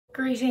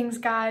Greetings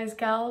guys,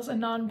 gals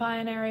and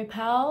non-binary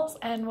pals,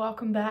 and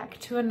welcome back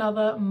to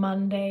another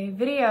Monday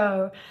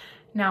video.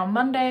 Now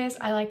Mondays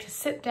I like to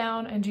sit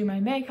down and do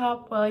my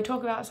makeup while I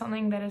talk about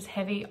something that is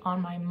heavy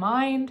on my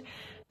mind.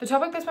 The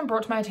topic that's been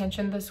brought to my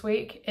attention this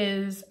week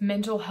is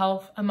mental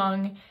health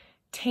among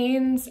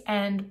teens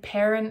and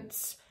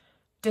parents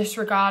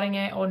disregarding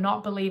it or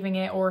not believing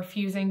it or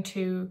refusing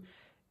to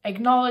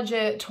acknowledge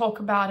it, talk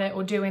about it,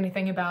 or do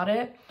anything about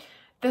it.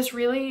 This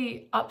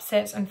really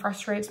upsets and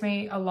frustrates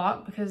me a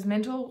lot because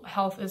mental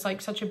health is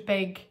like such a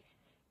big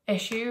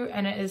issue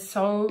and it is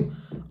so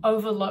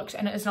overlooked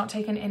and it is not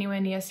taken anywhere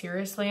near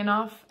seriously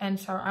enough. And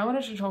so I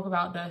wanted to talk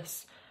about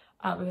this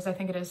because I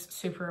think it is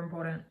super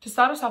important. To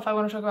start us off, I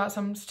want to talk about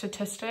some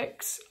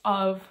statistics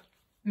of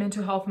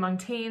mental health among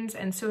teens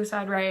and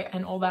suicide rate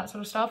and all that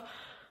sort of stuff.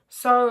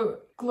 So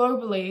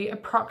globally,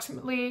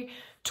 approximately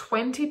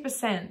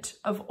 20%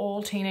 of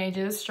all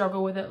teenagers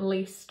struggle with at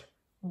least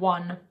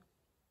one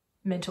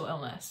mental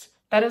illness.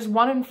 That is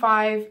 1 in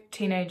 5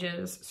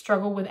 teenagers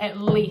struggle with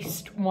at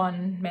least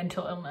one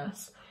mental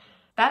illness.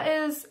 That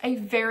is a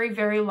very,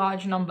 very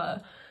large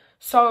number.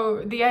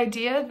 So the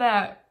idea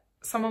that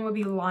someone would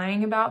be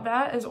lying about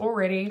that is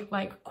already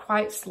like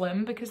quite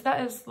slim, because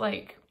that is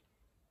like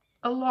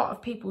a lot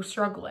of people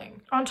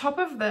struggling. On top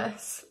of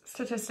this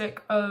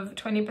statistic of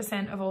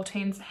 20% of all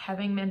teens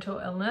having mental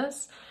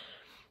illness,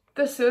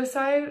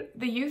 the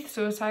youth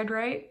suicide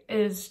rate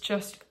is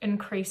just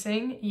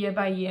increasing year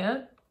by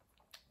year,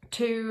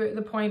 to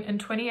the point in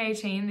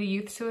 2018, the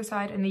youth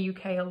suicide in the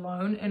UK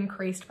alone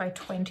increased by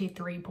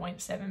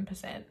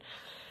 23.7%.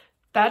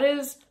 That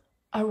is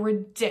a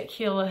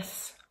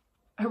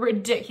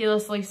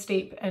ridiculously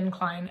steep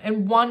incline.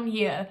 In 1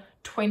 year,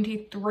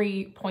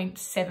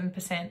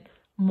 23.7%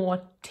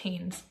 more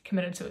teens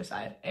committed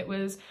suicide. It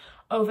was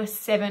over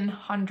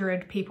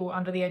 700 people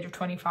under the age of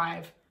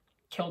 25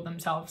 killed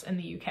themselves in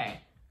the UK.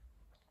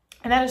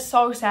 And that is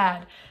so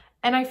sad.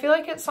 And I feel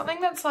like it's something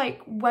that's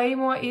like way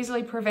more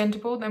easily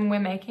preventable than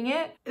we're making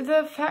it.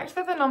 The fact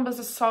that the numbers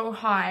are so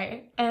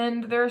high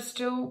and there are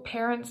still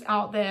parents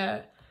out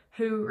there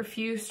who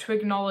refuse to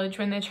acknowledge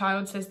when their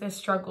child says they're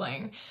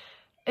struggling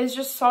is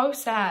just so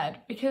sad,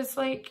 because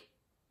like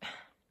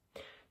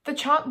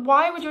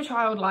why would your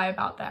child lie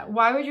about that?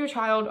 Why would your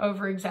child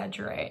over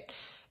exaggerate?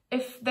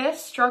 If they're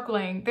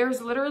struggling,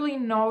 there's literally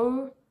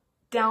no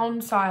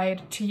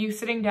downside to you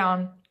sitting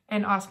down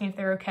and asking if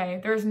they're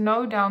okay. There's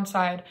no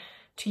downside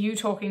to you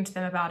talking to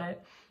them about it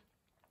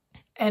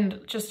and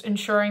just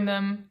assuring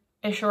them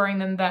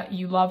that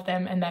you love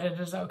them and that it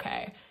is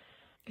okay.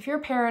 If you're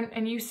a parent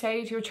and you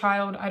say to your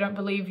child, "I don't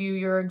believe you,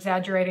 you're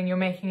exaggerating, you're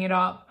making it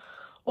up,"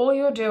 all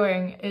you're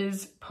doing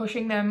is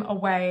pushing them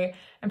away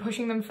and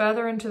pushing them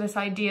further into this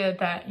idea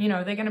that, you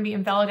know, they're going to be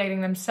invalidating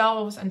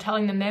themselves and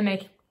telling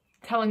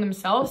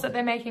themselves that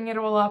they're making it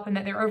all up and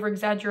that they're over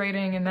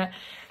exaggerating and that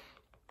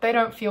they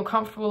don't feel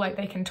comfortable, like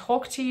they can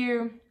talk to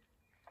you.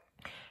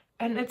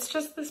 And it's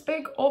just this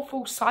big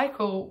awful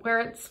cycle where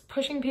it's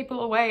pushing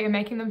people away and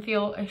making them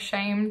feel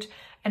ashamed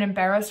and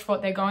embarrassed for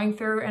what they're going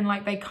through, and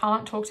like they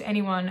can't talk to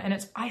anyone, and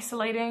it's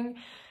isolating,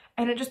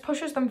 and it just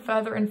pushes them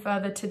further and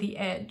further to the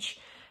edge.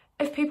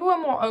 If people were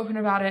more open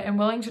about it and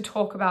willing to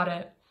talk about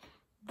it,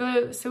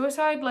 the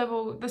suicide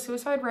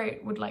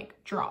rate would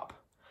like drop.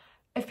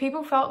 If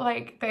people felt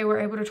like they were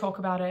able to talk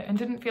about it and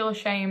didn't feel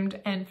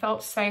ashamed and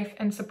felt safe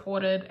and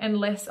supported and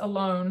less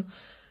alone,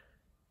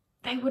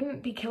 they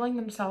wouldn't be killing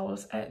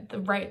themselves at the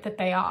rate that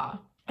they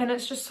are. And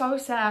it's just so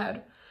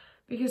sad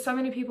because so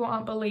many people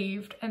aren't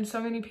believed and so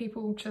many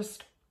people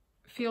just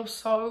feel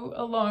so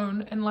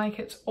alone and like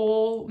it's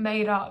all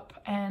made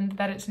up and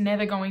that it's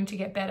never going to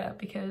get better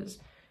because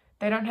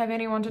they don't have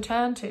anyone to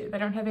turn to. They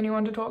don't have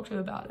anyone to talk to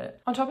about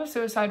it. On top of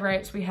suicide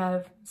rates, we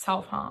have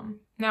self-harm.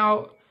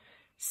 Now,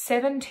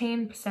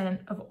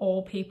 17% of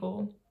all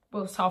people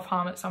will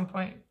self-harm at some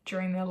point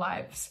during their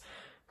lives,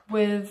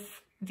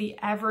 with the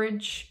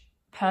average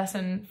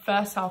person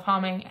first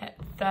self-harming at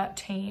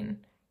 13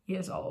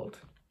 years old,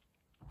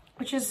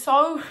 which is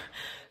so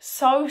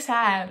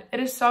sad. It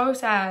is so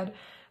sad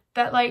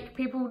that like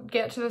people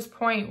get to this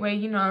point where,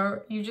 you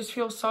know, you just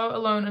feel so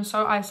alone and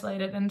so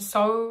isolated and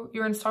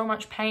you're in so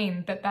much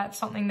pain that that's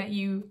something that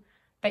you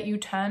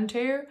turn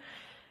to,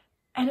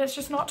 and it's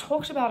just not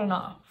talked about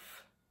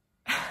enough.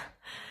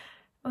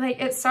 Like,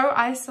 it's so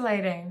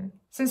isolating.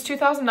 Since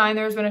 2009,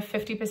 there has been a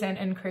 50%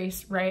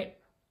 increase rate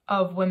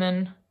of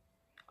women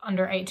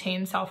under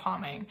 18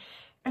 self-harming,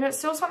 and it's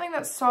still something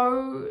that's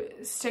so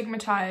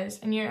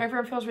stigmatized, and you know,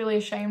 everyone feels really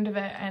ashamed of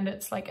it, and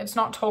it's like it's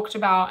not talked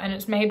about and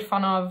it's made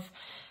fun of,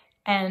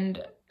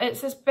 and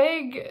it's this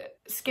big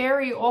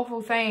scary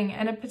awful thing.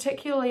 And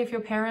particularly if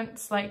your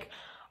parents like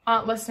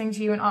aren't listening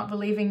to you and aren't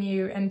believing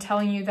you and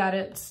telling you that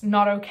it's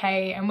not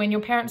okay, and when your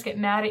parents get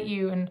mad at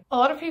you, and a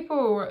lot of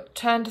people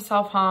turn to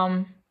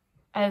self-harm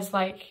as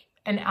like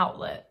an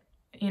outlet.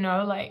 You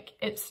know, like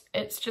it's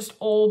just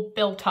all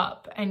built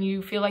up and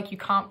you feel like you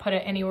can't put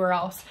it anywhere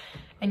else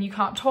and you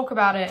can't talk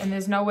about it, and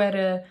there's nowhere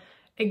to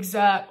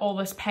exert all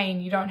this pain.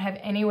 You don't have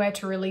anywhere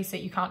to release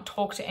it. You can't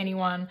talk to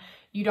anyone.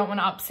 You don't want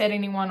to upset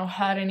anyone or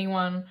hurt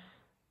anyone.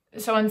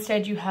 So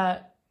instead you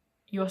hurt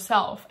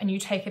yourself and you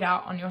take it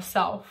out on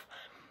yourself.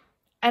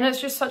 And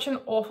it's just such an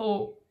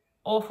awful,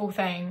 awful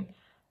thing.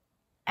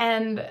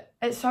 And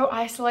it's so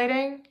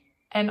isolating.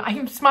 And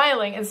I'm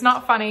smiling. It's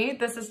not funny.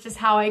 This is just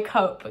how I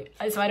cope.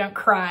 So I don't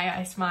cry,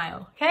 I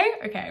smile. Okay?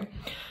 Okay.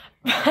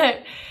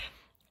 But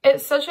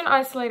it's such an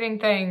isolating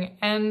thing.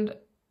 And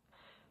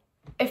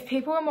if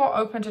people are more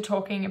open to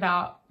talking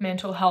about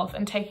mental health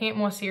and taking it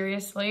more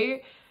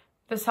seriously,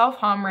 the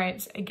self-harm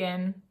rates,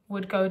 again,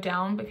 would go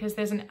down because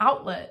there's an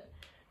outlet.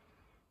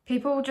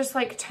 People just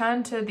like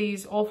turn to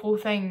these awful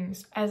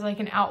things as like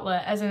an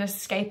outlet, as an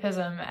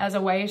escapism, as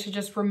a way to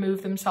just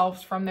remove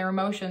themselves from their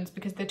emotions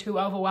because they're too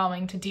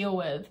overwhelming to deal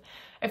with.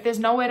 If there's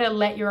nowhere to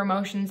let your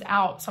emotions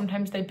out,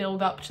 sometimes they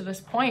build up to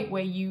this point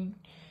where you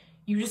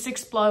just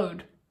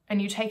explode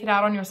and you take it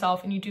out on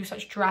yourself and you do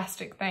such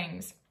drastic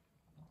things.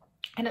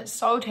 And it's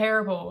so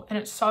terrible and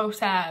it's so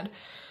sad.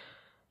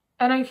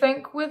 And I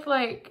think with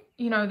like,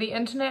 you know, the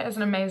internet is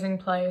an amazing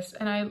place,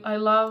 and I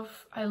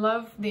love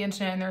the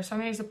internet, and there are so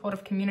many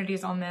supportive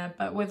communities on there,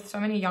 but with so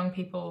many young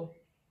people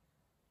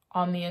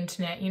on the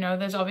internet, you know,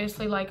 there's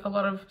obviously like a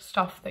lot of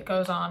stuff that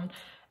goes on.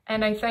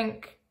 And I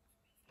think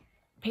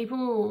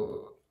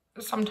people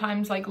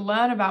sometimes like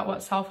learn about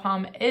what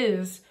self-harm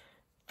is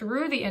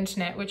through the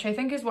internet, which I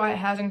think is why it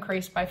has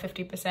increased by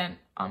 50%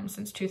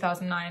 since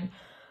 2009.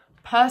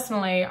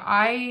 Personally,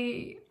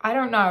 I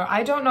don't know.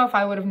 I don't know if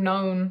I would have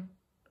known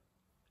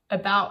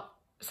about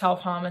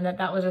self-harm and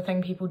that was a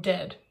thing people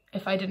did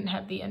if I didn't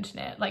have the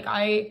internet. Like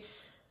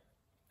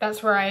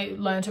that's where I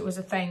learned it was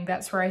a thing.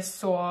 That's where I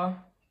saw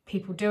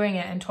people doing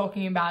it and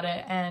talking about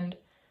it. And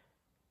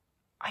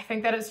I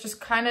think that it's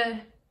just kind of,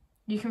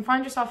 you can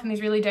find yourself in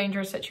these really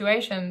dangerous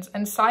situations,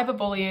 and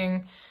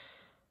cyberbullying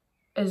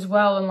as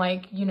well. And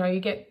like, you know, you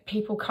get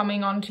people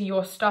coming onto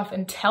your stuff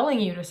and telling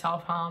you to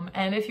self-harm.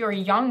 And if you're a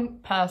young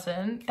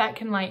person, that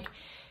can like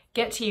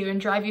get to you and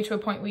drive you to a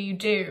point where you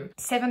do.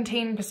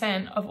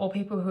 17% of all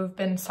people who have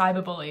been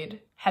cyberbullied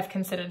have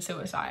considered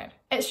suicide.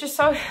 It's just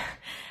so,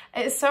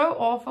 it's so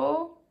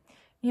awful,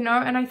 you know.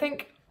 And I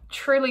think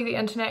truly the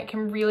internet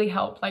can really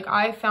help. Like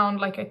I found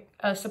like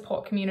a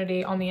support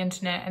community on the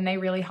internet, and they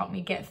really helped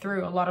me get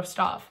through a lot of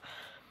stuff.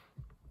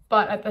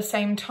 But at the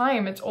same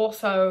time, it's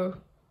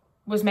also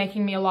was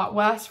making me a lot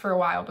worse for a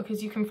while,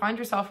 because you can find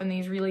yourself in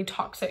these really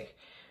toxic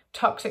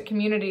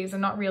communities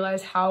and not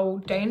realize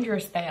how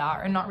dangerous they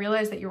are, and not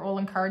realize that you're all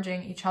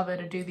encouraging each other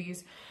to do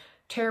these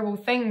terrible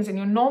things and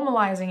you're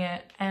normalizing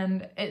it.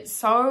 And it's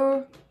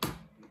so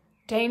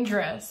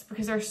dangerous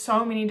because there's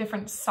so many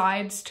different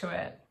sides to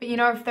it. But you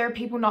know, if there are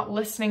people not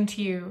listening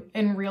to you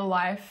in real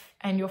life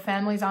and your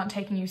families aren't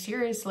taking you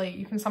seriously,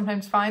 you can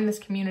sometimes find this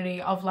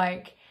community of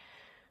like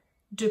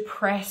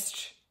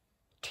depressed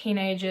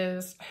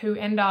teenagers who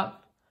end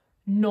up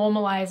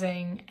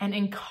normalizing and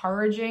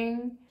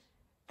encouraging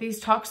these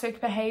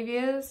toxic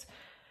behaviors.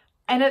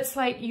 And it's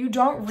like, you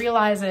don't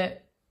realize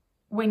it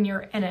when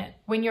you're in it.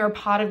 When you're a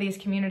part of these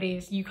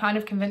communities, you kind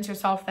of convince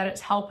yourself that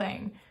it's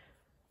helping,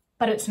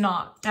 but it's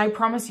not. I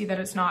promise you that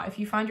it's not. If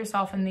you find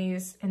yourself in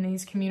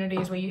these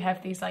communities where you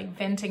have these like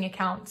venting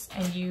accounts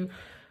and you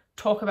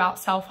talk about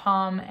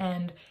self-harm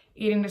and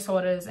eating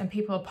disorders, and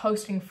people are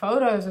posting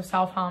photos of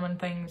self-harm and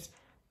things,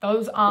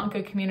 those aren't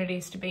good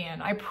communities to be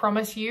in. I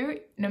promise you,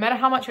 no matter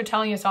how much you're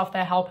telling yourself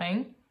they're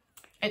helping,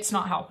 it's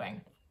not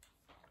helping.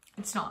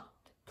 It's not.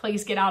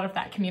 Please get out of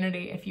that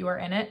community if you are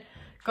in it.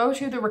 Go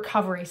to the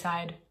recovery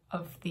side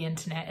of the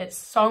internet. It's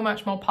so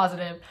much more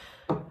positive.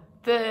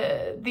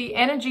 The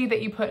energy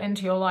that you put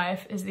into your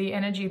life is the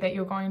energy that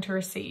you're going to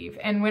receive.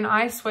 And when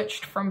I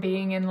switched from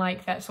being in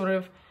like that sort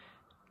of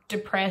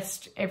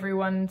depressed,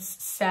 everyone's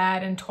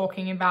sad and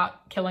talking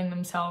about killing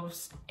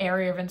themselves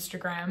area of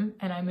Instagram,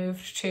 and I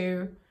moved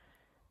to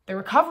the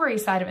recovery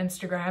side of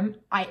Instagram,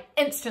 I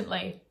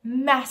instantly,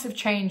 massive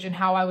change in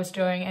how I was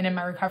doing and in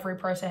my recovery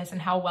process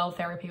and how well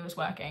therapy was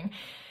working.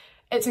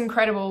 It's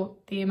incredible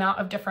the amount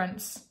of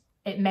difference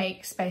it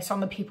makes based on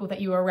the people that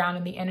you are around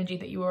and the energy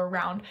that you are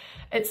around.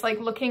 It's like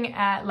looking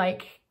at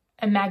like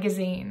a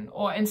magazine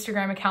or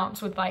Instagram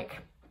accounts with like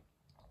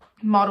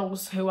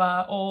models who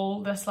are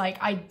all this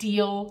like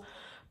ideal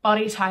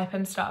body type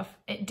and stuff.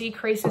 It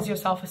decreases your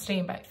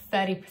self-esteem by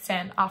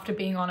 30% after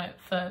being on it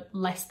for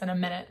less than a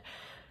minute.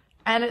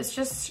 And it's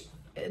just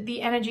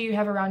the energy you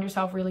have around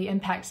yourself really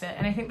impacts it.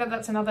 And I think that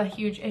that's another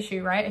huge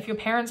issue, right? If your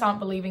parents aren't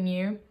believing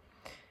you,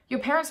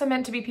 your parents are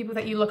meant to be people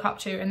that you look up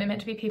to, and they're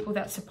meant to be people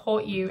that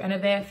support you and are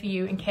there for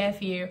you and care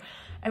for you.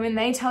 And when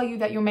they tell you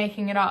that you're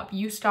making it up,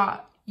 you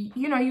start,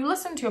 you know, you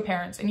listen to your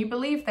parents and you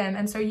believe them.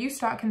 And so you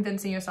start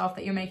convincing yourself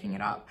that you're making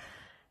it up.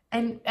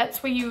 And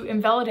that's where you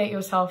invalidate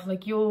yourself.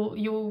 Like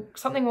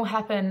something will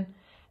happen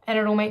and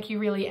it'll make you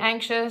really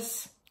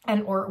anxious,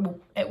 and or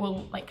it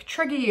will like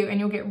trigger you, and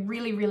you'll get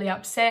really, really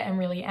upset and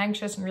really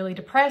anxious and really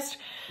depressed.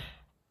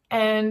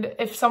 And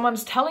if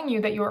someone's telling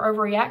you that you're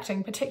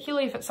overreacting,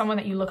 particularly if it's someone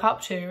that you look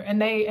up to,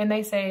 and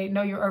they say,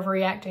 no, you're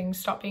overreacting,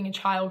 stop being a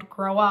child,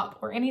 grow up,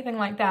 or anything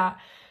like that,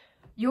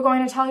 you're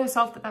going to tell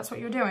yourself that that's what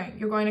you're doing.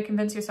 You're going to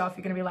convince yourself,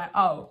 you're going to be like,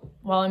 oh,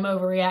 well, I'm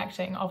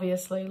overreacting,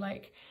 obviously,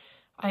 like,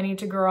 I need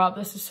to grow up,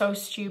 this is so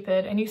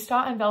stupid, and you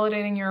start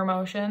invalidating your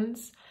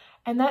emotions.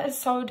 And that is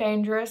so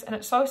dangerous, and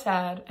it's so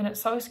sad, and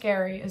it's so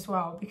scary as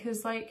well,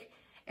 because like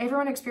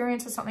everyone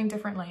experiences something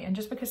differently, and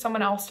just because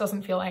someone else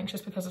doesn't feel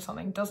anxious because of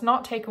something does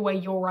not take away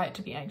your right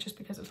to be anxious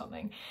because of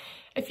something.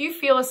 If you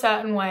feel a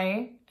certain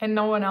way and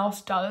no one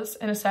else does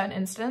in a certain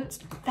instance,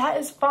 that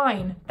is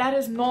fine. That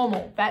is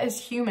normal. That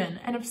is human.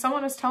 And if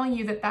someone is telling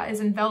you that that is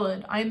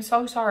invalid, I am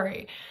so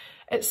sorry.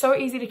 It's so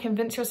easy to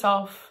convince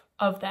yourself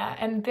of that,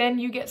 and then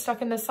you get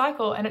stuck in this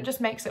cycle, and it just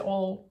makes it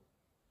all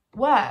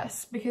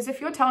worse, because if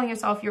you're telling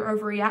yourself you're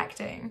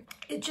overreacting,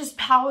 it just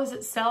powers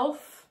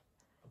itself,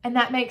 and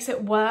that makes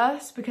it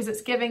worse, because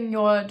it's giving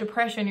your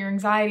depression, your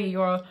anxiety,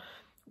 your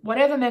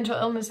whatever mental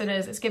illness it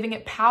is, it's giving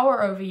it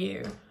power over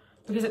you,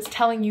 because it's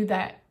telling you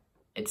that,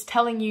 it's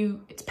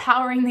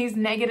powering these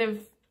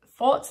negative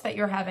thoughts that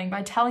you're having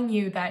by telling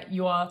you that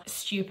you're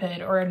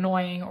stupid or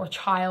annoying or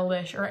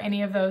childish or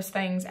any of those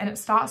things. And it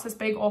starts this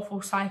big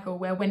awful cycle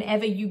where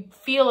whenever you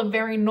feel a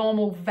very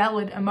normal,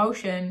 valid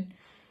emotion,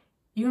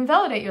 you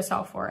invalidate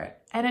yourself for it,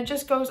 and it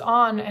just goes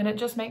on, and it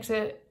just makes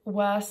it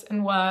worse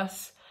and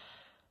worse.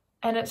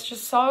 And it's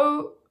just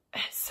so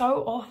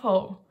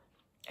awful.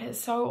 It's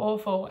so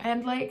awful.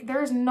 And like,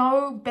 there is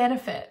no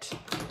benefit,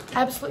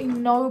 absolutely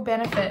no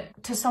benefit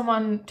to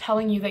someone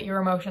telling you that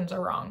your emotions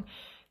are wrong.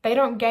 They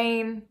don't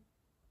gain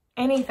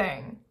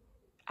anything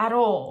at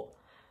all.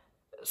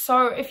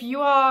 So if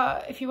you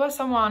are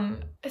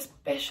someone,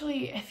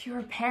 especially if you're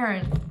a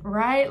parent,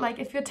 right? Like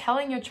if you're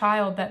telling your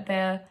child that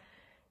they're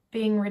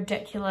being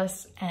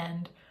ridiculous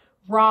and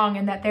wrong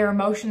and that their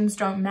emotions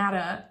don't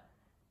matter,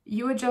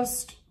 you are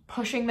just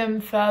pushing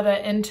them further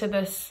into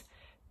this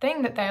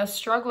thing that they are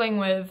struggling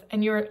with,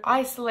 and you're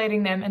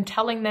isolating them and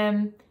telling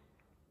them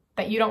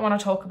that you don't want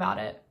to talk about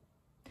it.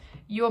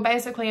 You're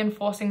basically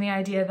enforcing the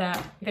idea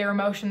that their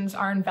emotions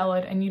are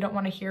invalid and you don't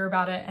want to hear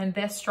about it, and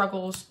their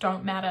struggles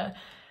don't matter,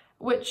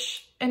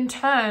 which in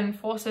turn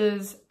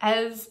forces,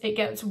 as it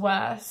gets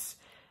worse,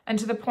 and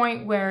to the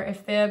point where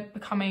if they're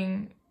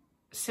becoming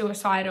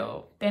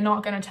suicidal, they're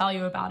not going to tell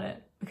you about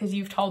it because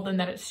you've told them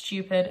that it's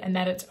stupid and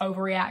that it's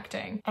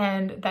overreacting.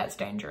 And that's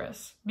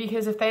dangerous,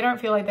 because if they don't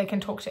feel like they can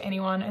talk to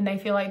anyone and they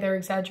feel like they're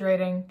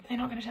exaggerating, they're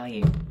not going to tell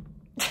you.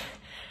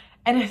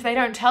 And if they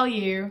don't tell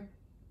you,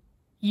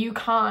 you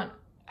can't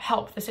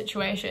help the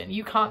situation.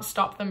 You can't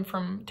stop them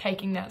from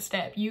taking that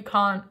step. You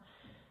can't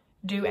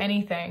do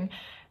anything.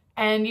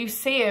 And you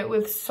see it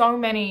with so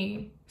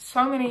many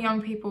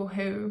young people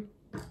who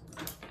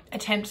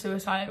attempt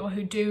suicide or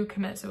who do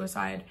commit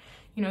suicide.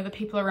 You know, the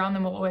people around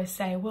them will always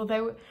say, well,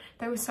 they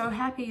were so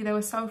happy, they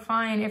were so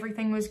fine,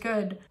 everything was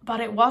good.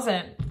 But it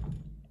wasn't.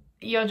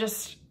 You're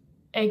just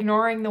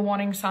ignoring the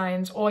warning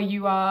signs, or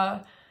you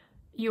are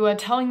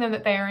telling them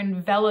that they are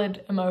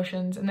invalid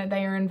emotions and that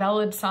they are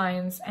invalid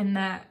signs, and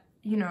that,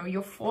 you know,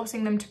 you're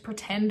forcing them to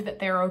pretend that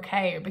they're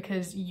okay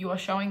because you're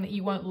showing that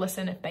you won't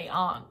listen if they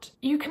aren't.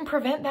 You can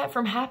prevent that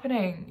from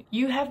happening.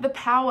 You have the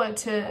power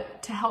to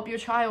help your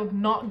child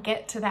not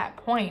get to that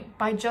point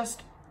by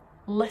just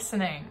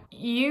listening.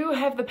 You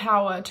have the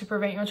power to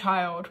prevent your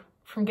child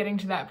from getting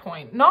to that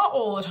point. Not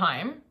all the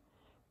time,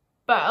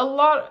 but a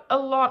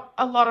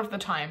lot of the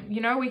time. You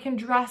know, we can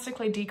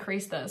drastically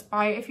decrease this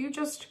by, if you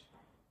just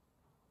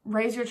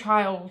raise your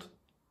child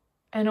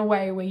in a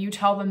way where you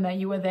tell them that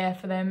you are there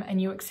for them and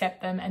you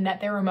accept them and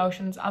that their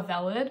emotions are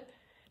valid,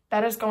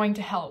 that is going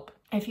to help.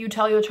 If you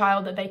tell your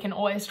child that they can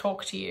always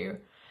talk to you,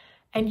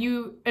 and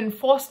you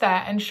enforce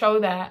that and show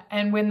that,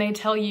 and when they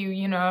tell you,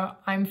 you know,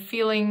 I'm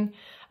feeling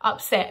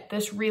upset,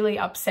 this really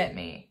upset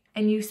me,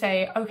 and you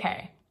say,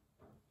 okay,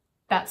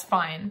 that's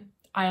fine,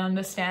 I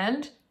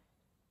understand,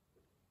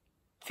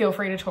 feel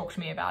free to talk to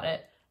me about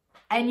it,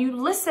 and you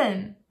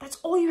listen. That's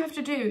all you have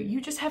to do. You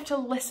just have to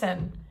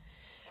listen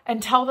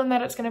and tell them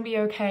that it's going to be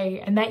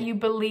okay and that you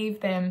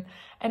believe them.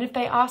 And if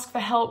they ask for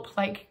help,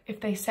 like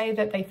if they say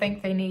that they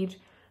think they need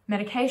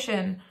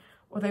medication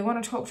or they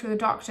want to talk to a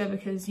doctor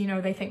because, you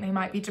know, they think they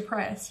might be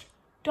depressed,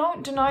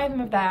 don't deny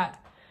them of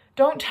that.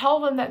 Don't tell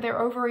them that they're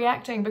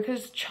overreacting,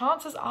 because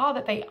chances are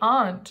that they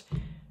aren't.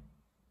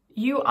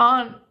 You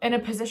aren't in a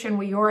position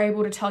where you're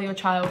able to tell your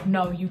child,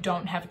 no, you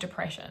don't have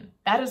depression.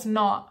 That is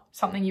not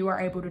something you are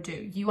able to do.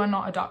 You are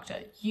not a doctor.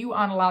 You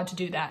aren't allowed to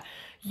do that.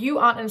 You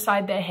aren't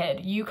inside their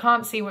head. You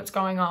can't see what's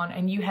going on,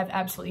 and you have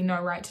absolutely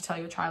no right to tell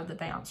your child that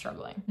they aren't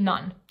struggling.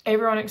 None.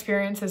 Everyone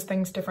experiences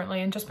things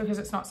differently, and just because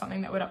it's not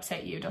something that would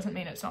upset you doesn't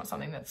mean it's not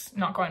something that's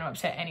not going to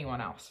upset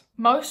anyone else.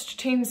 Most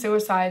teen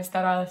suicides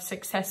that are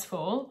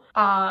successful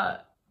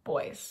are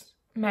boys.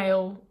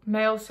 Male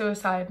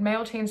suicide.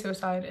 Male teen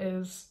suicide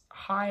is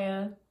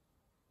higher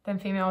than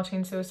female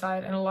teen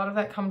suicide, and a lot of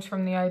that comes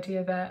from the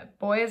idea that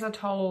boys are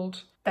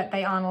told that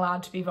they aren't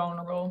allowed to be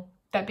vulnerable,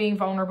 that being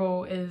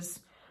vulnerable is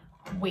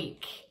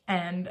weak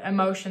and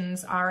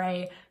emotions are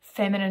a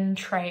feminine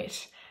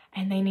trait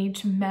and they need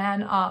to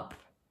man up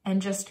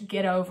and just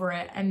get over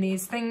it, and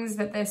these things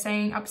that they're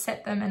saying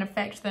upset them and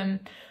affect them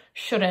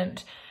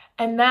shouldn't.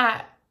 And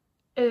that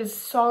is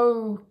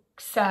so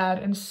sad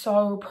and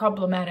so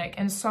problematic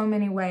in so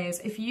many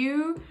ways. If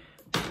you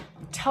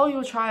tell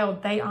your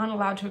child they aren't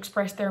allowed to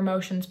express their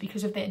emotions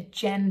because of their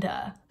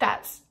gender.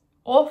 That's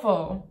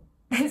awful.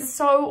 It's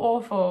so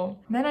awful.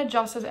 Men are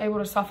just as able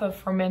to suffer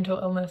from mental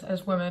illness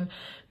as women.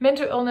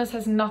 Mental illness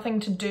has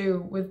nothing to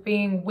do with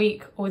being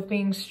weak or with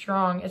being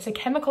strong. It's a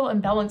chemical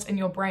imbalance in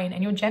your brain,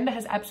 and your gender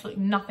has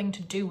absolutely nothing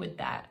to do with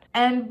that.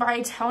 And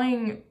by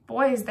telling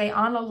boys they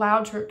aren't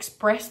allowed to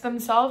express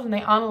themselves and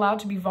they aren't allowed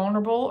to be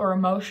vulnerable or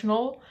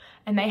emotional,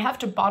 and they have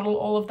to bottle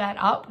all of that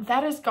up,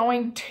 that is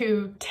going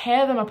to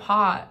tear them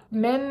apart.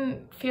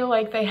 Men feel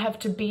like they have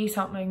to be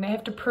something, they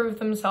have to prove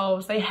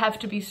themselves, they have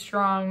to be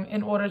strong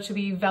in order to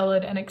be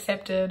valid and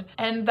accepted,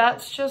 and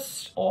that's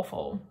just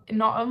awful.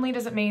 Not only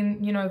does it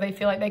mean, you know, they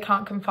feel like they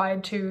can't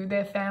confide to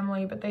their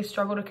family, but they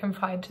struggle to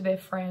confide to their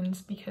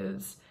friends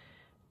because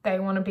they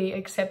want to be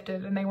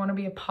accepted and they want to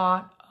be a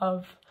part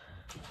of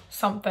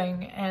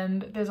something.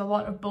 And there's a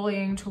lot of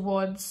bullying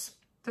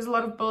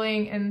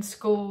in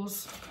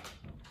schools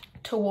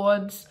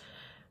towards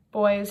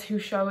boys who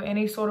show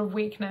any sort of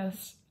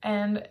weakness,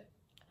 and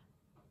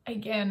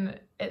again,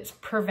 it's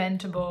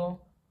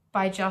preventable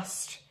by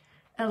just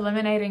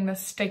eliminating the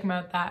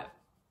stigma that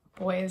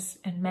boys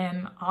and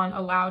men aren't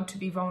allowed to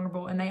be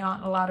vulnerable and they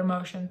aren't allowed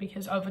emotion,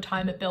 because over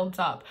time it builds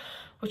up,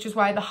 which is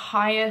why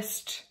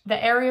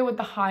the area with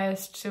the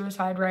highest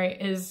suicide rate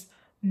is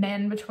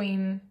men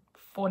between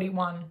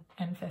 41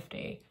 and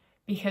 50,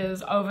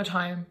 because over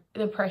time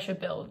the pressure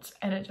builds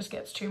and it just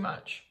gets too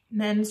much.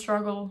 Men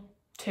struggle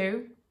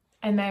too,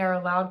 and they are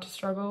allowed to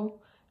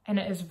struggle, and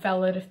it is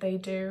valid if they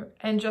do.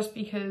 And just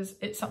because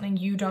it's something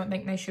you don't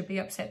think they should be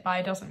upset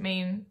by doesn't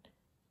mean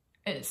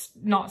it's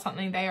not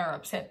something they are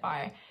upset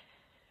by.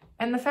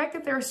 And the fact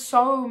that there are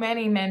so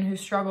many men who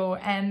struggle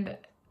and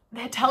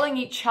they're telling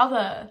each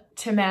other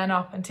to man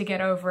up and to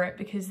get over it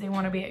because they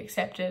want to be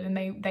accepted,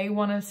 and they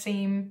want to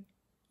seem,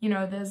 you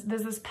know, there's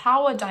this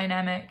power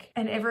dynamic,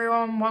 and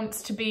everyone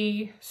wants to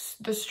be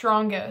the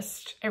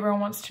strongest, everyone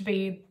wants to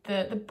be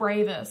the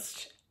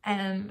bravest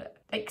and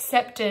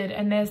accepted.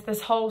 And there's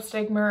this whole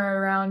stigma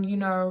around, you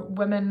know,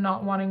 women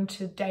not wanting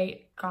to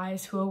date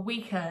guys who are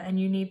weaker, and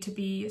you need to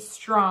be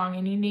strong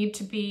and you need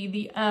to be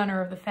the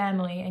earner of the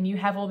family, and you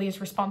have all these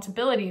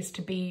responsibilities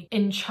to be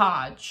in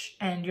charge,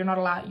 and you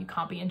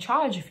can't be in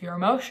charge if you're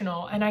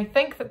emotional. And I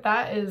think that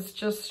that is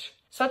just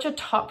such a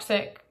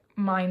toxic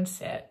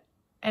mindset.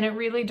 And it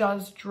really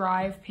does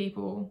drive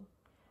people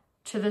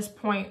to this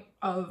point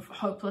of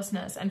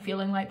hopelessness and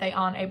feeling like they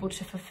aren't able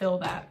to fulfill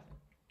that.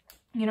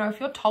 You know, if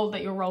you're told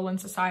that your role in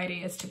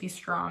society is to be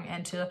strong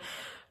and to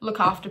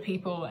look after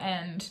people,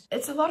 and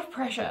it's a lot of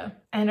pressure.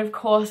 And of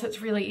course, it's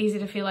really easy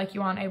to feel like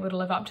you aren't able to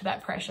live up to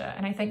that pressure.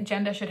 And I think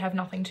gender should have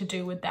nothing to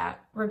do with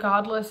that.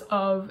 Regardless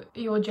of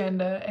your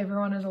gender,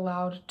 everyone is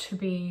allowed to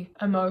be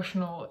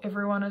emotional.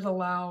 Everyone is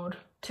allowed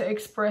to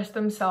express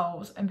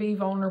themselves and be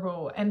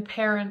vulnerable. And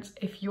parents,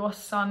 if your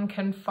son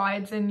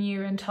confides in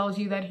you and tells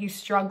you that he's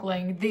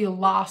struggling, the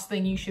last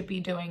thing you should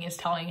be doing is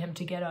telling him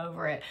to get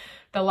over it.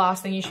 The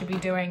last thing you should be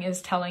doing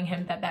is telling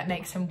him that that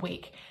makes him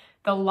weak.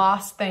 The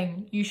last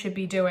thing you should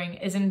be doing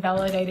is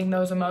invalidating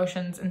those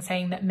emotions and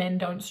saying that men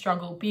don't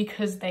struggle,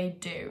 because they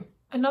do.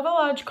 Another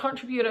large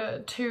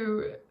contributor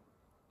to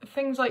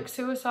things like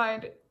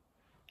suicide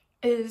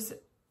is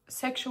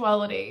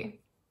sexuality.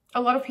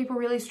 A lot of people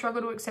really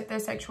struggle to accept their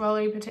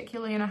sexuality,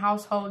 particularly in a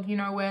household, you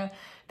know, where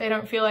they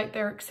don't feel like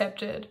they're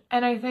accepted.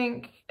 And I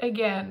think,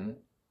 again,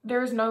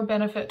 there is no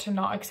benefit to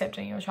not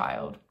accepting your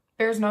child.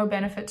 There is no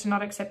benefit to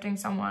not accepting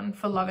someone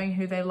for loving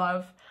who they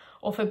love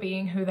or for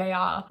being who they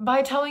are.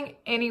 By telling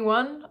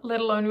anyone, let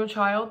alone your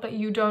child, that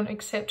you don't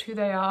accept who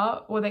they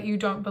are or that you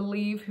don't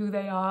believe who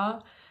they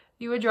are,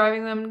 you are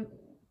driving them,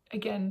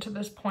 again, to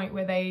this point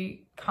where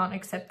they can't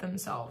accept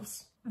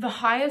themselves. The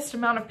highest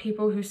amount of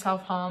people who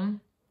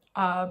self-harm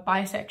are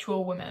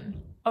bisexual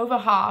women. Over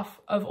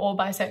half of all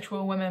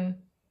bisexual women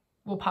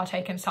will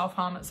partake in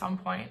self-harm at some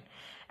point.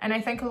 And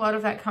I think a lot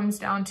of that comes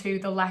down to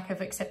the lack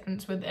of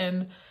acceptance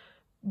within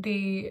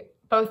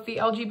both the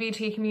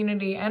LGBT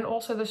community and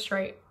also the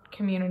straight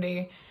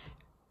community.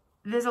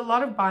 There's a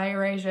lot of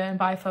bi-erasure and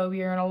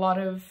biphobia, and a lot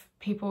of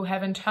people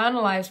have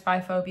internalized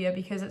biphobia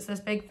because it's this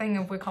big thing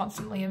of we're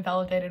constantly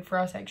invalidated for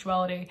our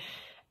sexuality.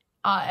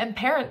 And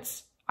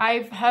parents,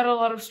 I've heard a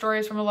lot of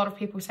stories from a lot of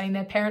people saying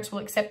their parents will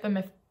accept them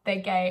if they're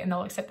gay, and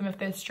they'll accept them if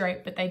they're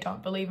straight, but they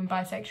don't believe in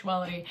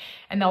bisexuality,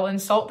 and they'll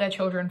insult their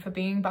children for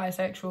being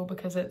bisexual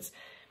because it's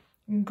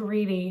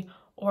greedy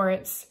or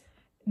it's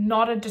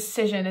not a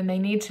decision, and they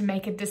need to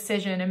make a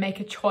decision and make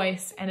a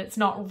choice, and it's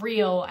not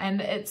real.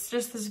 And it's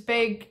just this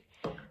big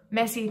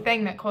messy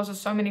thing that causes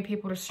so many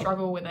people to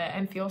struggle with it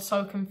and feel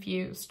so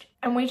confused.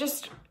 And we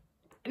just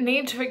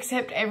need to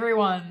accept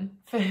everyone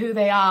for who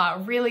they are.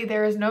 Really,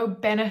 there is no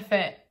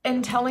benefit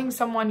in telling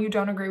someone you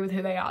don't agree with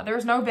who they are. There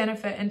is no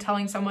benefit in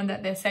telling someone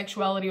that their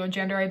sexuality or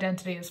gender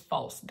identity is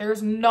false. There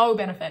is no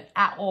benefit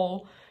at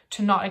all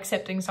to not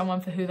accepting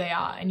someone for who they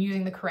are and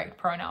using the correct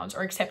pronouns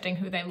or accepting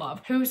who they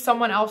love. Who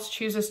someone else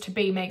chooses to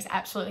be makes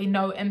absolutely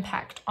no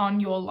impact on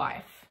your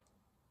life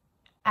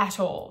at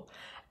all.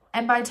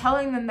 And by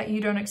telling them that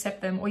you don't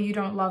accept them or you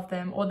don't love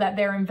them or that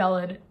they're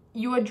invalid,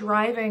 you are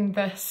driving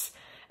this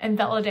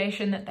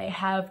invalidation that they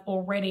have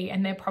already,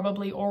 and they're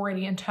probably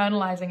already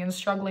internalizing and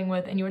struggling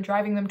with, and you're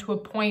driving them to a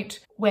point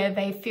where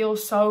they feel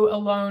so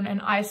alone and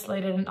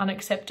isolated and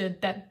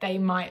unaccepted that they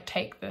might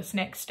take this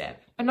next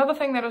step. Another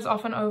thing that is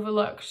often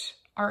overlooked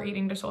are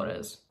eating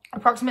disorders.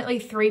 Approximately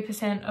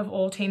 3% of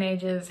all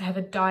teenagers have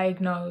a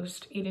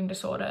diagnosed eating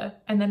disorder,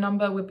 and the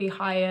number would be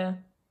higher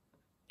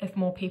if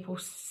more people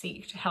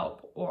seek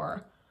help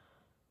or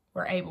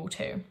were able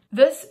to.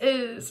 This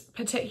is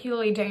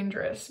particularly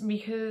dangerous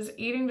because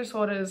eating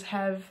disorders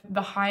have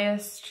the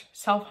highest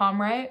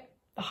self-harm rate,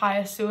 the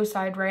highest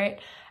suicide rate,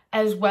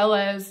 as well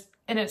as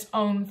in its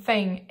own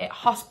thing, it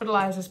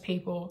hospitalizes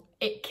people,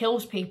 it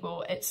kills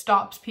people, it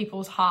stops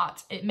people's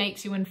hearts, it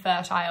makes you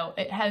infertile.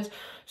 It has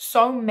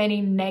so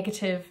many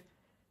negative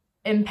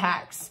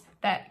impacts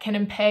that can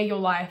impair your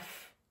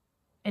life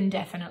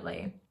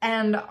indefinitely.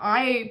 And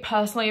I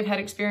personally have had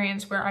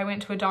experience where I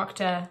went to a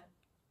doctor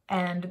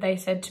and they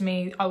said to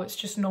me, oh, it's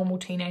just normal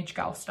teenage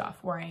girl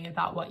stuff, worrying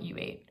about what you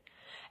eat.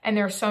 And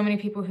there are so many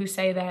people who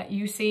say that.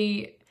 You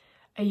see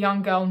a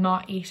young girl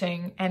not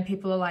eating and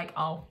people are like,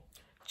 oh,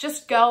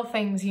 just girl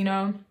things, you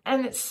know?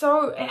 And it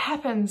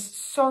happens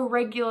so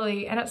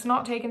regularly and it's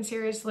not taken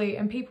seriously,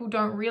 and people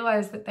don't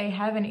realize that they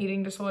have an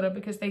eating disorder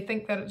because they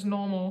think that it's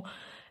normal,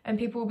 and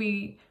people will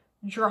be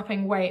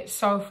dropping weight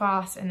so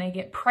fast and they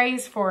get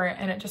praised for it,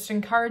 and it just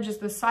encourages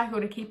the cycle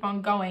to keep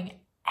on going.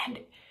 And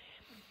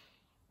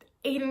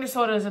eating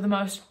disorders are the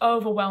most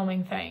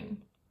overwhelming thing.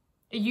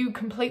 You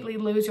completely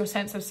lose your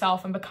sense of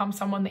self and become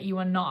someone that you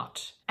are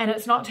not. And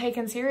it's not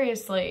taken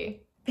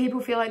seriously.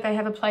 People feel like they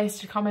have a place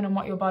to comment on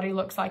what your body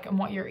looks like and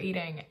what you're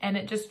eating, and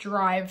it just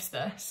drives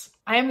this.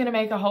 I am going to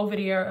make a whole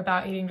video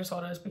about eating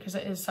disorders because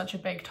it is such a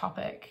big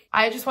topic.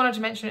 I just wanted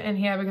to mention it in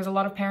here because a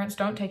lot of parents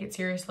don't take it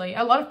seriously.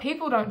 A lot of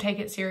people don't take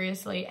it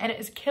seriously, and it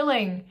is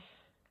killing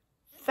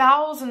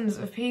thousands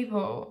of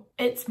people.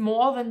 It's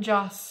more than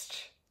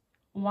just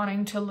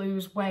wanting to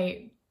lose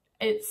weight.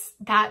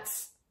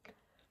 That's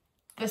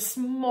the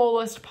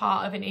smallest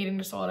part of an eating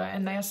disorder,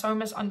 and they are so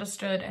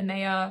misunderstood and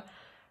they are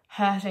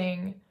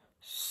hurting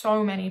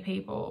so many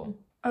people.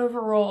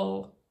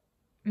 Overall,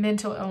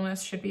 mental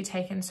illness should be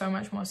taken so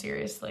much more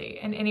seriously,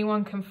 and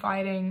anyone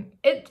confiding,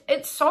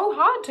 it's so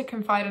hard to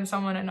confide in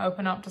someone and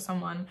open up to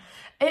someone.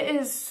 It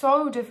is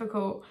so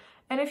difficult.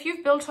 And if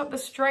you've built up the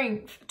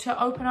strength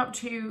to open up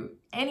to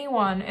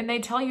anyone and they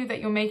tell you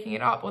that you're making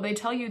it up or they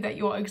tell you that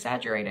you're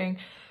exaggerating,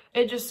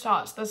 it just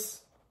starts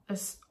this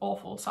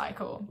awful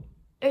cycle.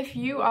 If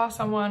you are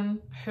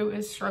someone who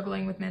is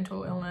struggling with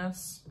mental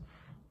illness,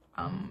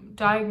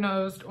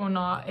 diagnosed or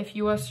not, if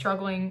you are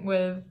struggling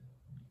with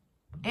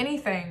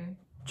anything,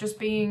 just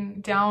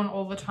being down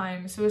all the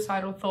time,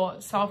 suicidal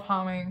thoughts,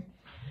 self-harming,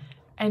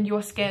 and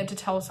you're scared to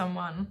tell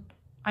someone,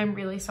 I'm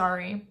really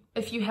sorry.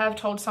 If you have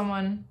told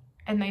someone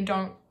and they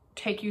don't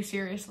take you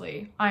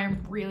seriously, I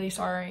am really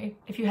sorry.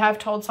 If you have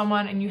told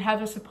someone and you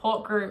have a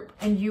support group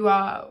and you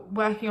are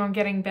working on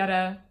getting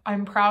better,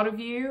 I'm proud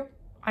of you.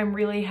 I'm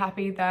really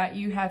happy that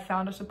you have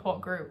found a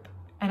support group,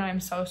 and I'm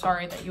so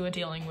sorry that you are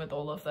dealing with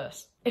all of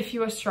this. If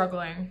you are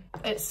struggling,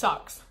 it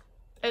sucks.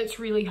 It's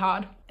really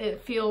hard.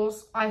 It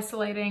feels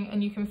isolating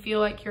and you can feel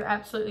like you're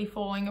absolutely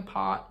falling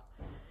apart.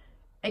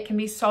 It can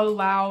be so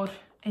loud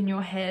in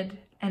your head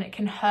and it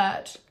can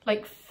hurt,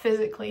 like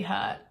physically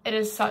hurt. It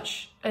is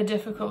such a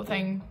difficult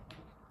thing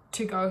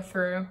to go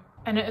through,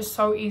 and it is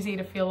so easy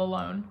to feel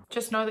alone.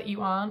 Just know that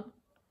you aren't.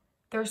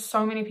 There are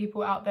so many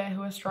people out there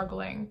who are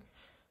struggling.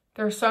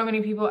 There are so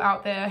many people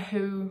out there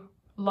who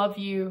love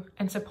you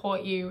and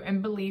support you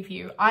and believe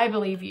you. I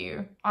believe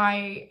you.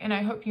 And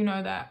I hope you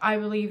know that. I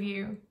believe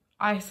you.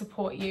 I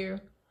support you.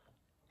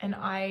 And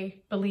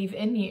I believe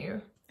in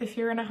you. If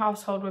you're in a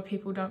household where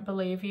people don't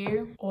believe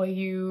you, or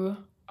you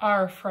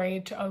are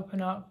afraid to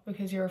open up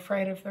because you're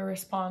afraid of the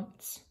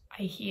response,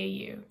 I hear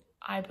you.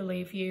 I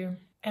believe you.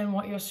 And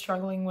what you're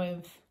struggling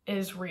with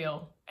is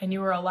real. And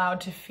you are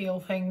allowed to feel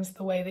things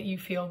the way that you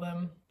feel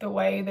them. The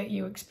way that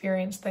you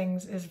experience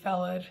things is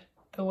valid.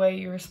 The way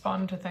you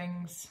respond to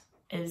things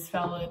is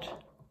valid.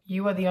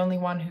 You are the only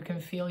one who can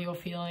feel your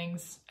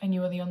feelings, and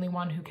you are the only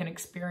one who can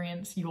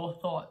experience your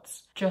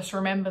thoughts. Just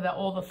remember that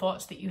all the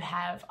thoughts that you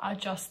have are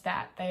just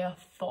that. They are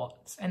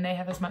thoughts, and they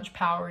have as much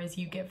power as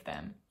you give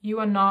them. You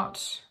are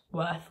not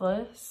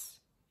worthless.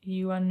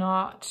 You are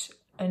not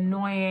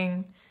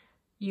annoying.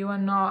 You are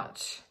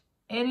not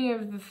any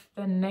of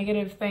the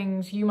negative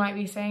things you might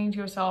be saying to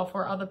yourself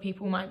or other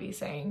people might be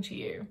saying to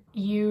you.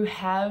 You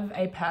have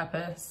a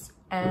purpose,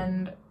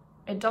 and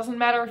it doesn't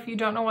matter if you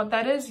don't know what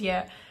that is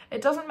yet.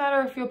 It doesn't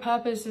matter if your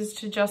purpose is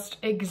to just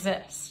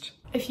exist.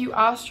 If you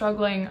are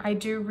struggling, I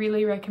do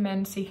really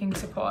recommend seeking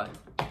support.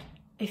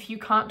 If you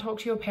can't talk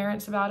to your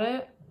parents about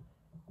it,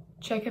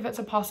 check if it's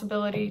a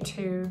possibility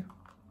to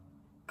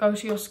go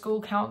to your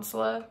school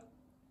counselor.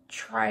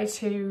 Try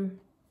to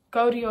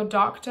go to your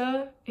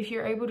doctor if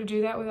you're able to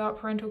do that without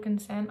parental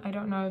consent. I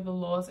don't know the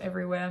laws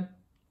everywhere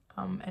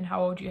and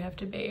how old you have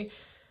to be.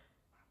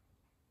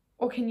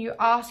 Or can you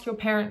ask your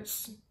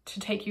parents to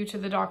take you to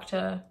the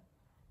doctor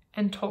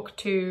and talk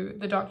to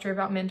the doctor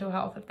about mental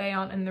health if they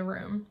aren't in the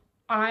room.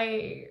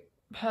 I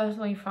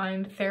personally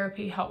find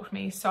therapy helped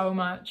me so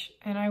much,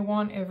 and I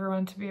want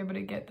everyone to be able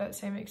to get that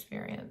same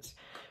experience.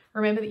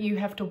 Remember that you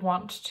have to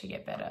want to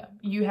get better.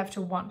 You have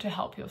to want to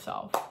help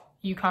yourself.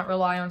 You can't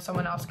rely on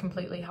someone else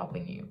completely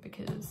helping you,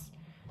 because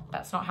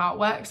that's not how it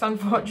works,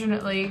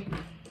 unfortunately.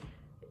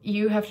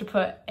 You have to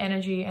put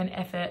energy and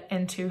effort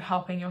into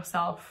helping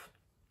yourself.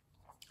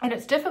 And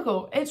it's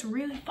difficult. It's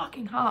really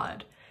fucking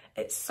hard.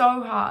 It's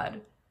so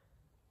hard,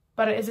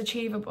 but it is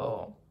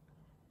achievable.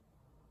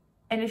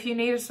 And if you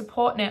need a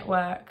support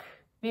network,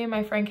 me and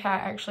my friend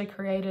Kat actually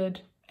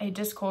created a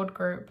Discord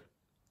group,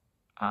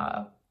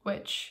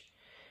 which,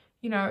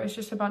 you know, it's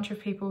just a bunch of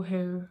people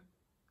who,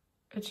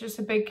 it's just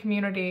a big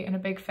community and a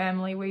big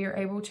family where you're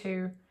able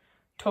to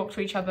talk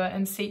to each other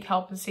and seek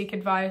help and seek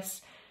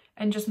advice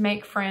and just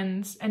make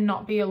friends and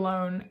not be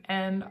alone.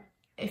 And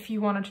if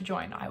you wanted to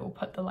join, I will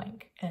put the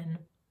link in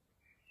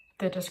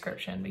the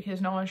description, because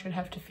no one should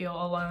have to feel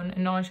alone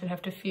and no one should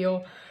have to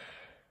feel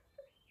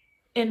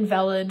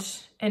invalid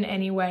in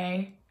any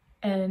way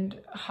and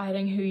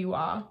hiding who you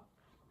are.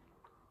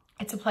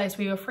 It's a place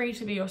where you're free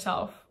to be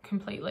yourself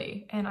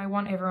completely, and I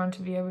want everyone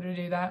to be able to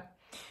do that.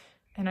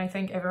 And I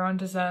think everyone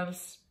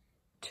deserves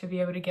to be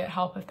able to get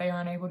help if they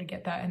aren't able to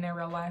get that in their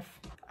real life.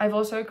 I've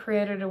also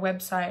created a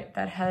website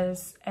that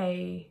has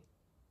a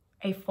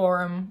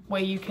forum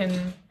where you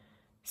can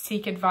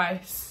seek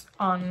advice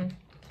on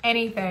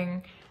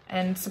anything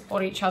and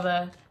support each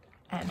other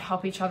and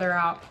help each other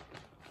out,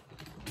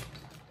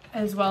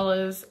 as well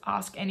as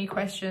ask any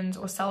questions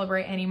or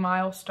celebrate any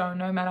milestone,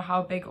 no matter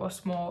how big or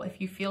small.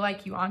 If you feel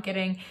like you aren't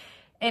getting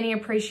any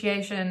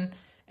appreciation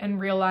in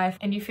real life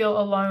and you feel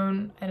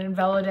alone and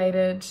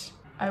invalidated,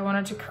 I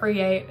wanted to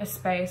create a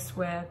space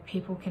where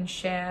people can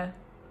share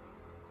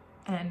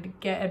and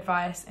get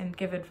advice and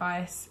give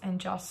advice and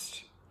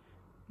just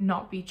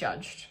not be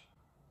judged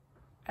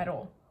at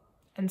all.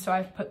 And so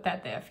I've put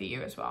that there for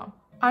you as well.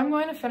 I'm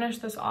going to finish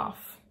this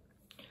off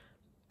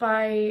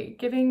by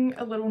giving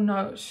a little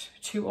note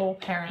to all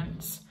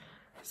parents.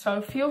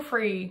 So feel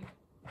free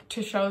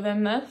to show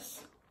them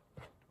this.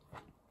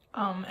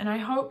 And I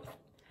hope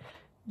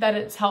that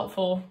it's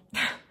helpful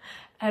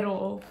at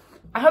all.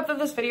 I hope that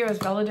this video has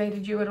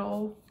validated you at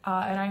all.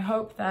 And I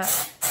hope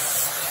that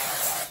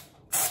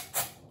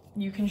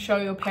you can show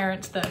your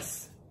parents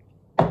this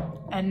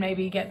and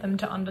maybe get them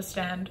to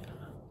understand.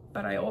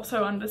 But I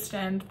also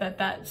understand that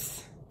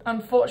that's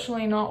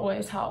unfortunately not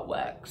always how it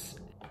works.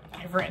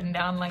 I've written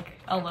down like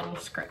a little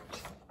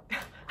script.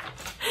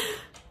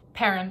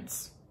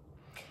 Parents,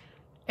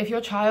 if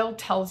your child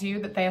tells you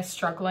that they are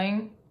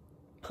struggling,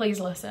 please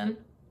listen.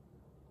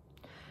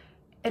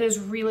 It is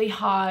really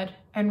hard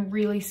and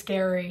really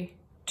scary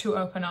to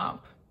open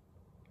up.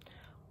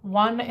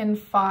 1 in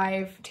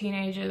 5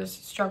 teenagers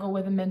struggle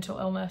with a mental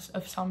illness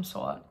of some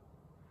sort,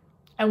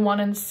 and 1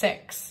 in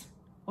 6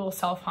 will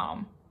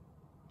self-harm.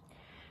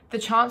 The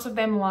chance of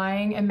them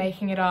lying and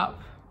making it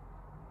up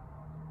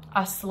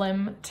are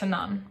slim to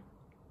none.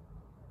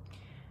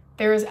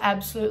 There is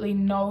absolutely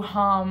no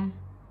harm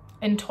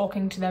in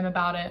talking to them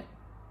about it.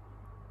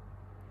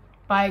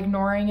 By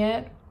ignoring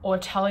it or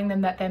telling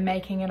them that they're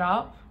making it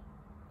up,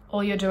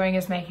 all you're doing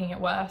is making it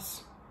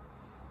worse.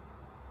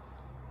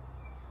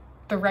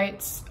 The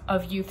rates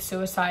of youth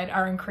suicide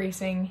are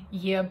increasing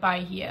year by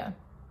year.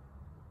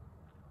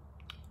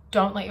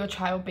 Don't let your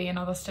child be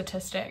another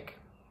statistic.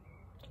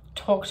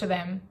 Talk to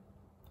them,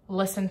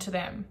 listen to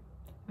them,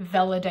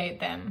 validate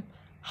them,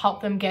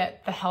 help them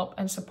get the help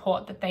and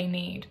support that they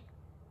need.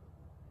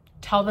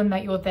 Tell them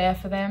that you're there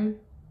for them.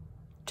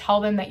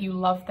 Tell them that you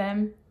love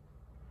them.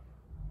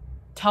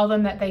 Tell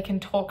them that they can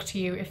talk to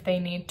you if they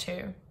need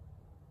to.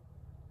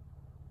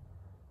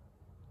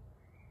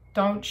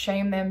 Don't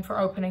shame them for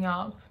opening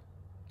up.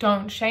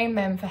 Don't shame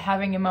them for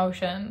having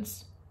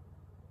emotions.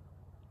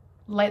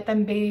 Let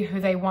them be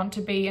who they want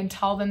to be and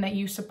tell them that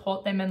you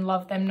support them and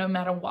love them no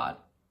matter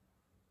what.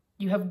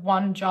 You have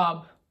one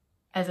job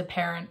as a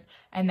parent,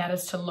 and that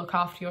is to look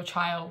after your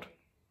child.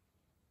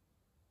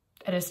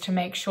 It is to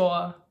make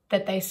sure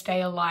that they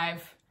stay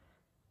alive.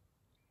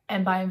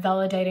 And by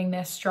invalidating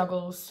their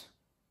struggles,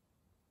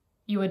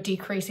 you are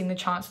decreasing the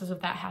chances of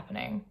that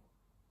happening.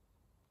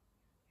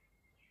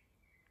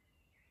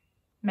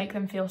 Make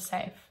them feel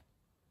safe.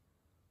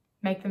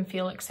 Make them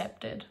feel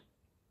accepted.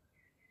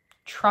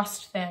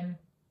 Trust them.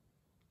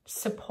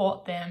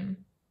 Support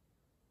them.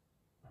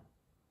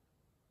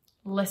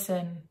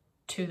 Listen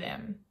to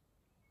them.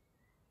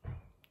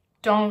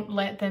 Don't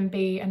let them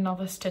be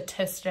another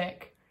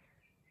statistic.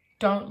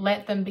 Don't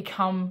let them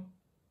become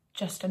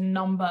just a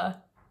number.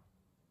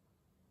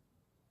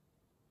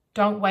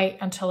 Don't wait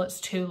until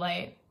it's too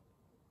late.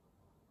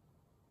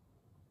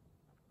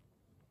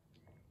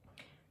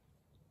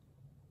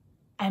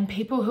 And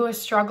people who are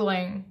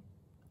struggling,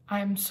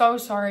 I'm so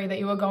sorry that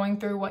you were going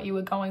through what you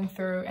were going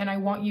through, and I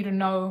want you to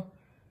know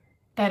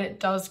that it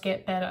does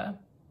get better.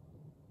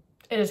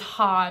 It is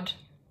hard.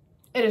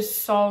 It is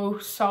so,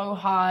 so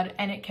hard,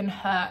 and it can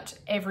hurt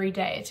every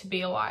day to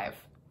be alive.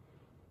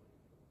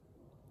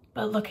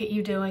 But look at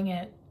you doing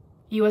it.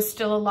 You are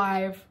still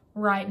alive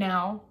right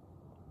now.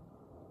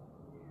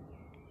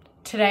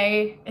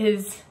 Today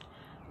is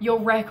your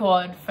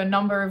record for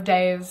number of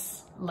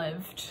days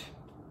lived.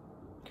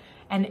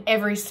 And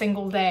every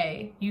single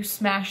day you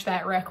smash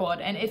that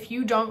record. And if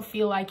you don't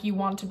feel like you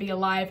want to be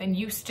alive and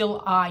you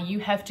still are, you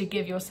have to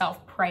give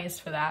yourself praise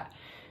for that.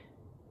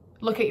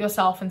 Look at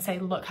yourself and say,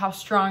 look how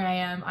strong I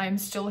am. I'm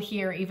still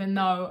here even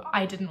though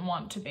I didn't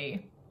want to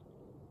be.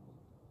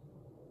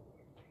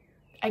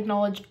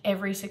 Acknowledge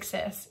every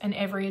success and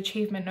every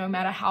achievement, no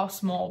matter how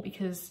small,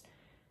 because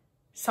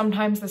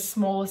sometimes the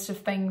smallest of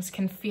things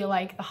can feel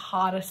like the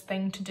hardest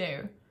thing to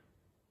do.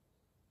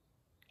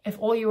 If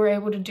all you were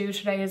able to do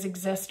today is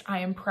exist, I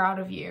am proud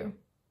of you.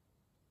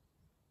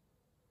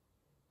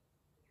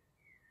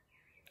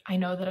 I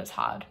know that it's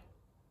hard.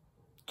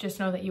 Just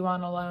know that you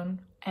aren't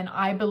alone. And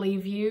I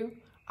believe you.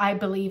 I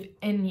believe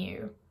in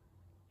you.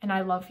 And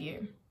I love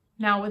you.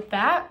 Now with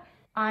that,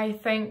 I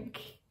think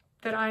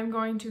that I'm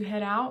going to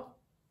head out.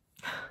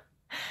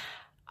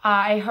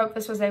 I hope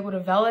this was able to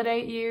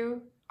validate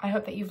you. I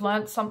hope that you've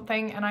learned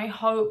something, and I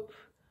hope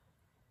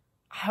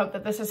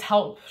that this has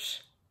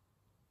helped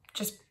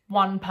just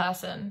one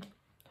person.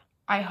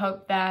 I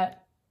hope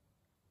that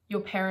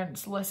your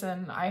parents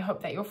listen. I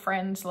hope that your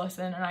friends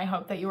listen, and I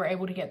hope that you were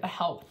able to get the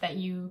help that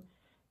you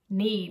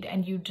need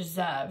and you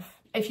deserve.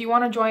 If you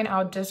want to join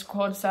our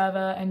Discord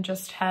server and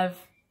just have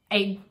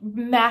a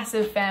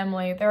massive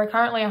family, there are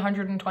currently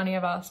 120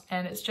 of us,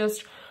 and it's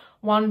just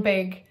one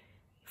big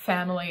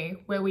family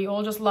where we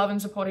all just love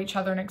and support each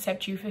other and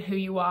accept you for who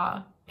you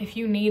are. If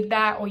you need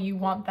that or you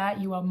want that,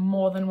 you are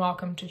more than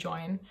welcome to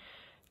join.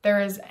 There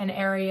is an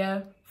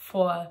area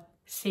for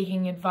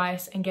seeking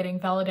advice and getting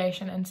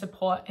validation and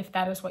support. If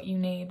that is what you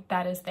need,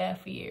 that is there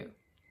for you.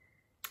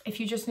 If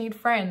you just need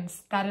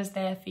friends, that is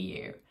there for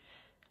you.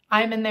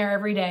 I'm in there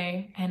every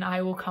day, and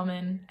I will come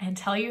in and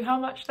tell you how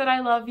much that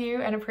I love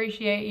you and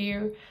appreciate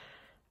you.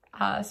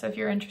 So if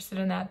you're interested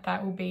in that,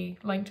 that will be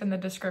linked in the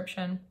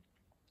description.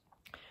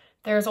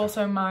 There's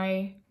also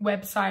my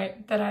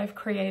website that I've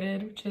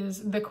created, which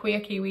is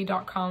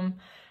thequeerkiwi.com.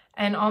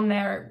 And on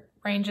there it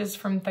ranges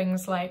from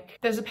things like,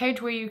 there's a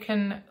page where you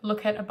can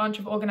look at a bunch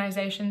of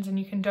organizations and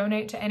you can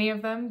donate to any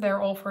of them. They're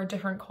all for a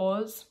different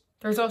cause.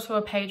 There's also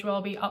a page where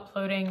I'll be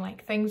uploading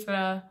like things that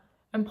are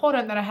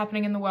important that are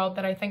happening in the world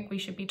that I think we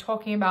should be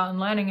talking about and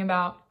learning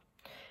about.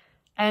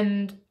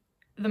 And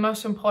the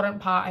most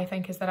important part, I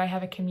think, is that I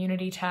have a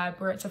community tab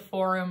where it's a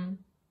forum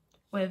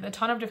with a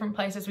ton of different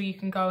places where you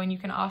can go and you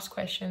can ask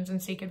questions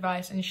and seek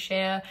advice and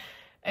share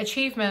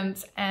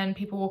achievements, and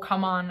people will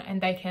come on and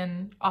they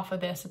can offer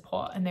their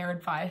support and their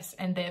advice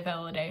and their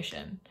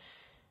validation.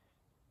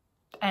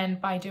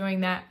 And by doing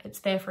that,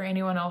 it's there for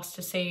anyone else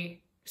to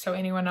see. So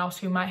anyone else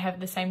who might have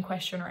the same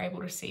question are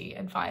able to see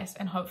advice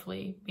and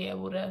hopefully be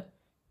able to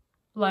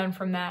learn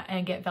from that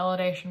and get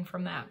validation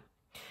from that.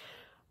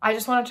 I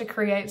just wanted to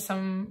create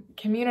some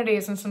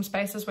communities and some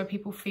spaces where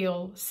people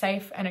feel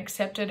safe and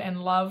accepted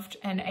and loved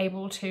and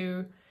able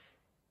to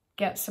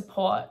get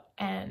support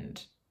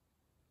and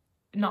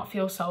not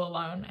feel so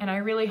alone. And I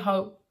really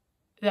hope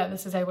that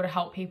this is able to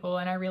help people,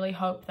 and I really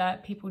hope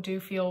that people do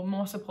feel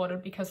more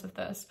supported because of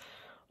this.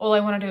 All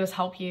I want to do is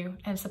help you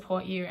and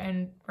support you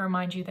and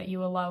remind you that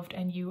you are loved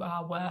and you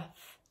are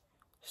worth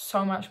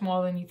so much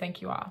more than you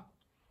think you are.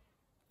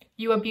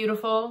 You are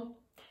beautiful.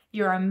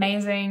 You're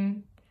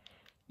amazing.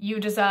 You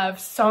deserve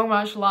so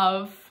much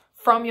love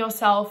from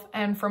yourself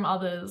and from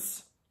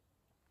others.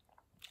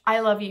 I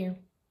love you.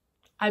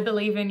 I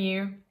believe in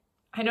you.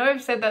 I know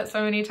I've said that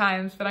so many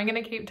times, but I'm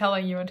going to keep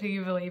telling you until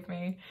you believe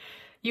me.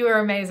 You are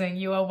amazing.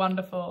 You are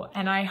wonderful.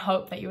 And I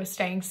hope that you are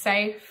staying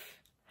safe.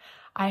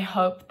 I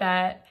hope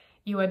that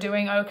you are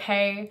doing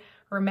okay.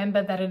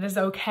 Remember that it is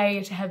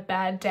okay to have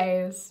bad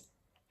days,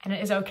 and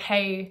it is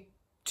okay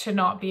to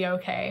not be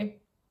okay.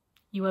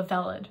 You are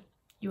valid.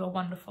 You are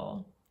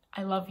wonderful.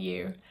 I love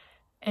you.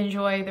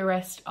 Enjoy the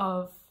rest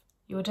of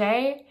your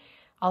day.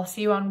 I'll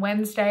see you on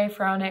Wednesday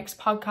for our next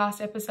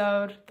podcast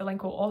episode. The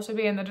link will also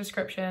be in the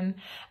description.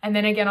 And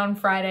then again on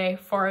Friday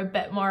for a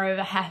bit more of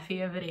a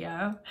happier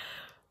video.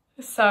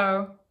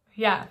 So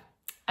yeah,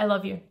 I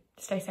love you.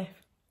 Stay safe.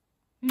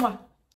 Mwah.